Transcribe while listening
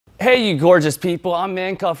Hey you gorgeous people, I'm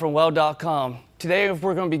Mancuff from Weld.com. Today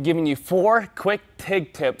we're going to be giving you 4 quick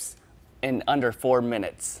TIG tips in under 4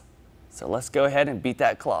 minutes. So let's go ahead and beat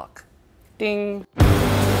that clock. Ding!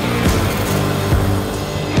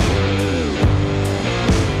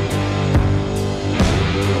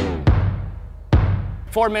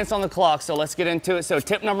 4 minutes on the clock, so let's get into it. So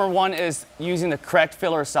tip number 1 is using the correct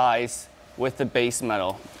filler size with the base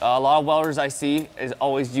metal. A lot of welders I see is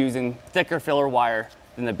always using thicker filler wire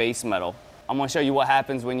than the base metal. I'm going to show you what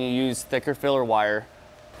happens when you use thicker filler wire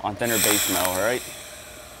on thinner base metal, all right?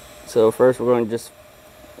 So first we're going to just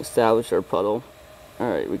establish our puddle.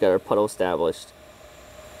 All right, we got our puddle established.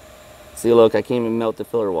 See, look, I can't even melt the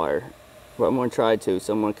filler wire. But I'm going to try to,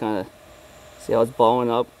 so I'm going to kind of see how it's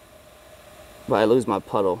balling up, but I lose my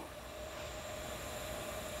puddle.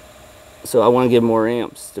 So I want to give more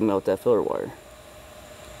amps to melt that filler wire.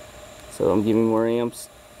 So I'm giving more amps.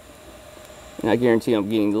 And I guarantee I'm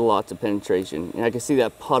getting lots of penetration. And I can see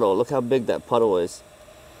that puddle. Look how big that puddle is.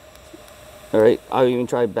 Alright, I'll even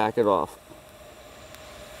try to back it off.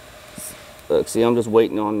 Look, see, I'm just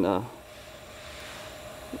waiting on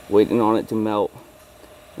it to melt.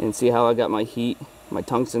 And see how I got my heat, my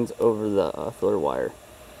tungsten's over the filler wire.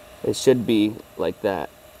 It should be like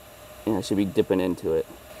that. And I should be dipping into it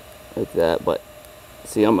like that. But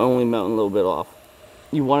see, I'm only melting a little bit off.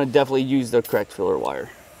 You want to definitely use the correct filler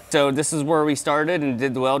wire. So this is where we started and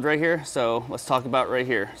did the weld right here. So let's talk about right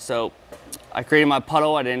here. So I created my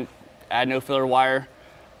puddle. I didn't add no filler wire.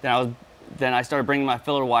 Then I started bringing my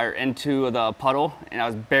filler wire into the puddle, and I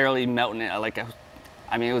was barely melting it.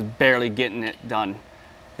 I mean, it was barely getting it done.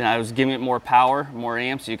 Then I was giving it more power, more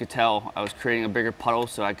amps. You could tell I was creating a bigger puddle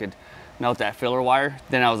so I could melt that filler wire.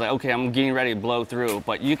 Then I was like, okay, I'm getting ready to blow through.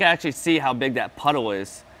 But you can actually see how big that puddle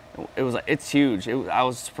is. It was like, it's huge. I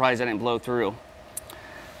was surprised I didn't blow through.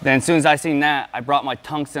 Then as soon as I seen that, I brought my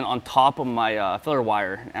tungsten on top of my filler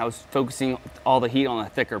wire. And I was focusing all the heat on the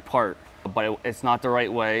thicker part, but it's not the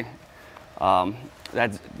right way.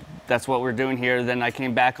 That's what we're doing here. Then I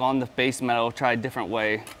came back on the base metal, tried a different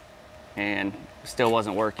way, and still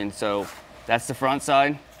wasn't working. So that's the front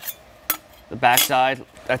side. The back side,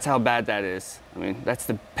 that's how bad that is. I mean, that's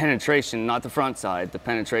the penetration, not the front side, the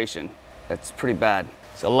penetration. That's pretty bad.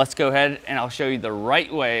 So let's go ahead and I'll show you the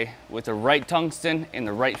right way with the right tungsten and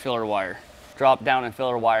the right filler wire. Drop down and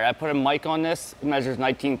filler wire. I put a mic on this, it measures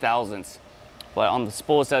 19 thousandths, but on the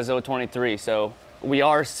spool it says 0.23, so we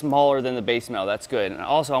are smaller than the base metal, that's good. And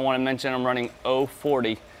also I want to mention I'm running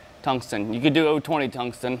 0.40 tungsten. You could do 0.20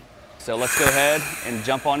 tungsten. So let's go ahead and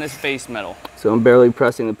jump on this base metal. So I'm barely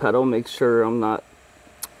pressing the pedal, make sure I'm not,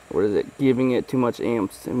 giving it too much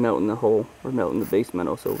amps and melting the hole or melting the base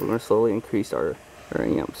metal. So we're going to slowly increase our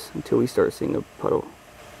amps until we start seeing a puddle.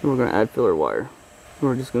 And we're going to add filler wire. And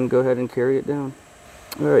we're just going to go ahead and carry it down.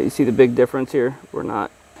 Alright, you see the big difference here? We're not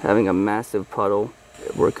having a massive puddle.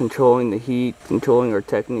 We're controlling the heat, controlling our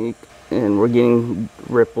technique, and we're getting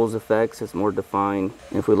ripples effects. It's more defined.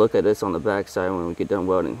 And if we look at this on the back side when we get done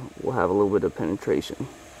welding, we'll have a little bit of penetration.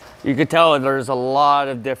 You could tell there's a lot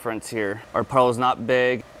of difference here. Our puddle is not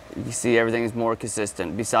big. You see everything is more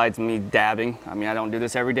consistent. Besides me dabbing, I mean, I don't do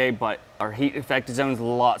this every day, but our heat effective zone is a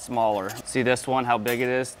lot smaller. See this one, how big it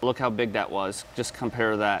is? Look how big that was. Just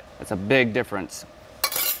compare that. It's a big difference.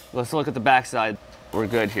 Let's look at the back side. We're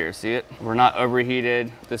good here, see it? We're not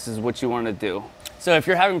overheated. This is what you want to do. So if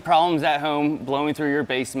you're having problems at home blowing through your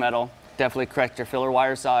base metal, definitely correct your filler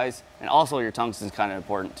wire size, and also your tungsten is kind of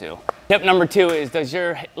important too. Tip number 2 is, does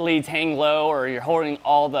your leads hang low, or you're holding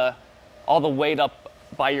all the weight up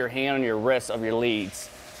by your hand on your wrist of your leads?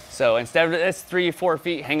 So instead of this 3 or 4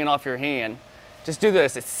 feet hanging off your hand, just do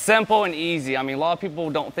this. It's simple and easy. I mean, a lot of people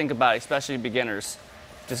don't think about it, especially beginners.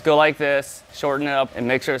 Just go like this, shorten it up, and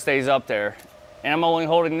make sure it stays up there. And I'm only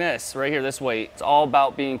holding this right here, this weight. It's all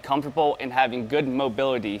about being comfortable and having good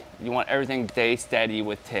mobility. You want everything to stay steady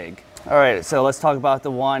with TIG. All right, so let's talk about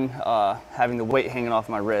the one having the weight hanging off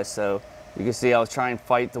my wrist. So you can see I was trying to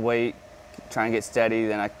fight the weight, trying to get steady.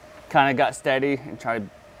 Then I kind of got steady and tried to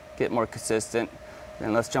get more consistent.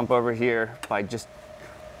 Then let's jump over here by just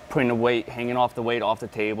putting the weight, hanging off the weight off the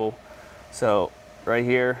table. So right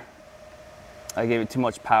here, I gave it too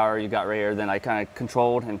much power, you got right here. Then I kind of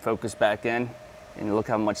controlled and focused back in. And look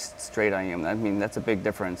how much straight I am. I mean, that's a big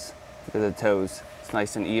difference. Look at the toes. It's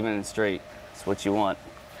nice and even and straight. That's what you want.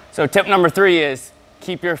 So tip number 3 is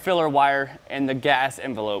keep your filler wire in the gas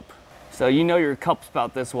envelope. So you know your cup's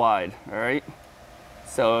about this wide, all right?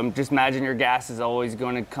 So just imagine your gas is always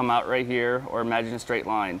going to come out right here, or imagine a straight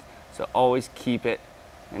line. So always keep it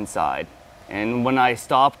inside. And when I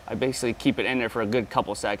stop, I basically keep it in there for a good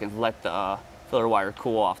couple seconds, let the filler wire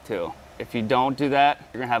cool off too. If you don't do that,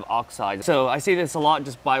 you're gonna have oxide. So I see this a lot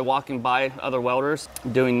just by walking by other welders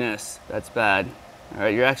doing this. That's bad. All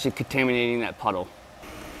right, you're actually contaminating that puddle.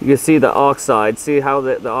 You can see the oxide. See how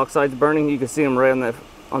the oxide's burning? You can see them right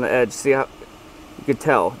on the edge. See how you can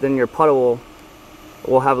tell. Then your puddle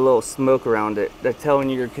will have a little smoke around it. They're telling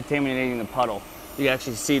you you're contaminating the puddle. You can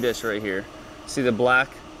actually see this right here. See the black?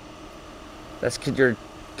 That's because you're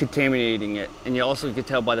contaminating it. And you also can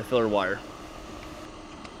tell by the filler wire.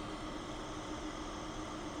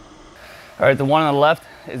 All right, the one on the left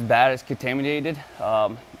is bad, it's contaminated.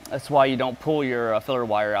 That's why you don't pull your filler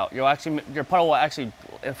wire out. Your puddle will actually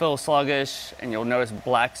feel sluggish, and you'll notice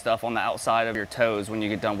black stuff on the outside of your toes when you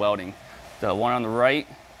get done welding. The one on the right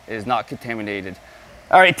is not contaminated.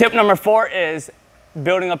 All right, tip number 4 is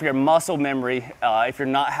building up your muscle memory if you're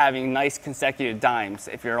not having nice consecutive dimes.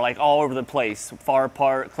 If you're like all over the place, far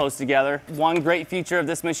apart, close together. One great feature of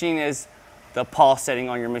this machine is the pulse setting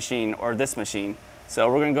on your machine, or this machine. So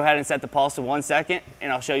we're gonna go ahead and set the pulse to 1 second,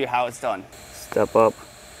 and I'll show you how it's done. Step up.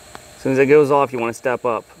 As soon as it goes off, you wanna step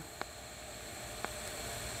up.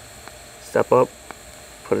 Step up,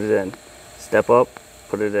 put it in. Step up,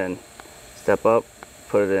 put it in. Step up,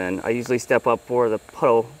 put it in. I usually step up where the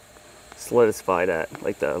puddle solidified at,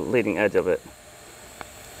 like the leading edge of it.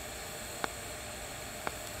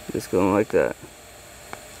 Just going like that.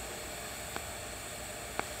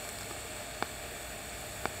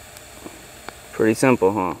 Pretty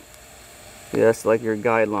simple, huh? Yeah, that's like your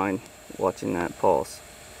guideline, watching that pulse.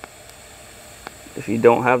 If you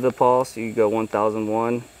don't have the pulse, you go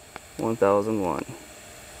 1001, 1001.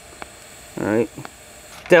 Alright.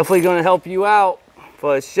 Definitely gonna help you out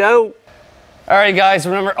for a show. Alright guys,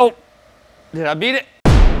 remember, oh, did I beat it?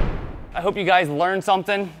 I hope you guys learned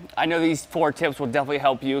something. I know these 4 tips will definitely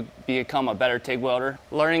help you become a better TIG welder.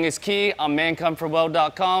 Learning is key. I'm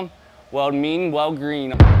mancomfortweld.com. Weld mean, weld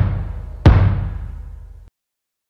green.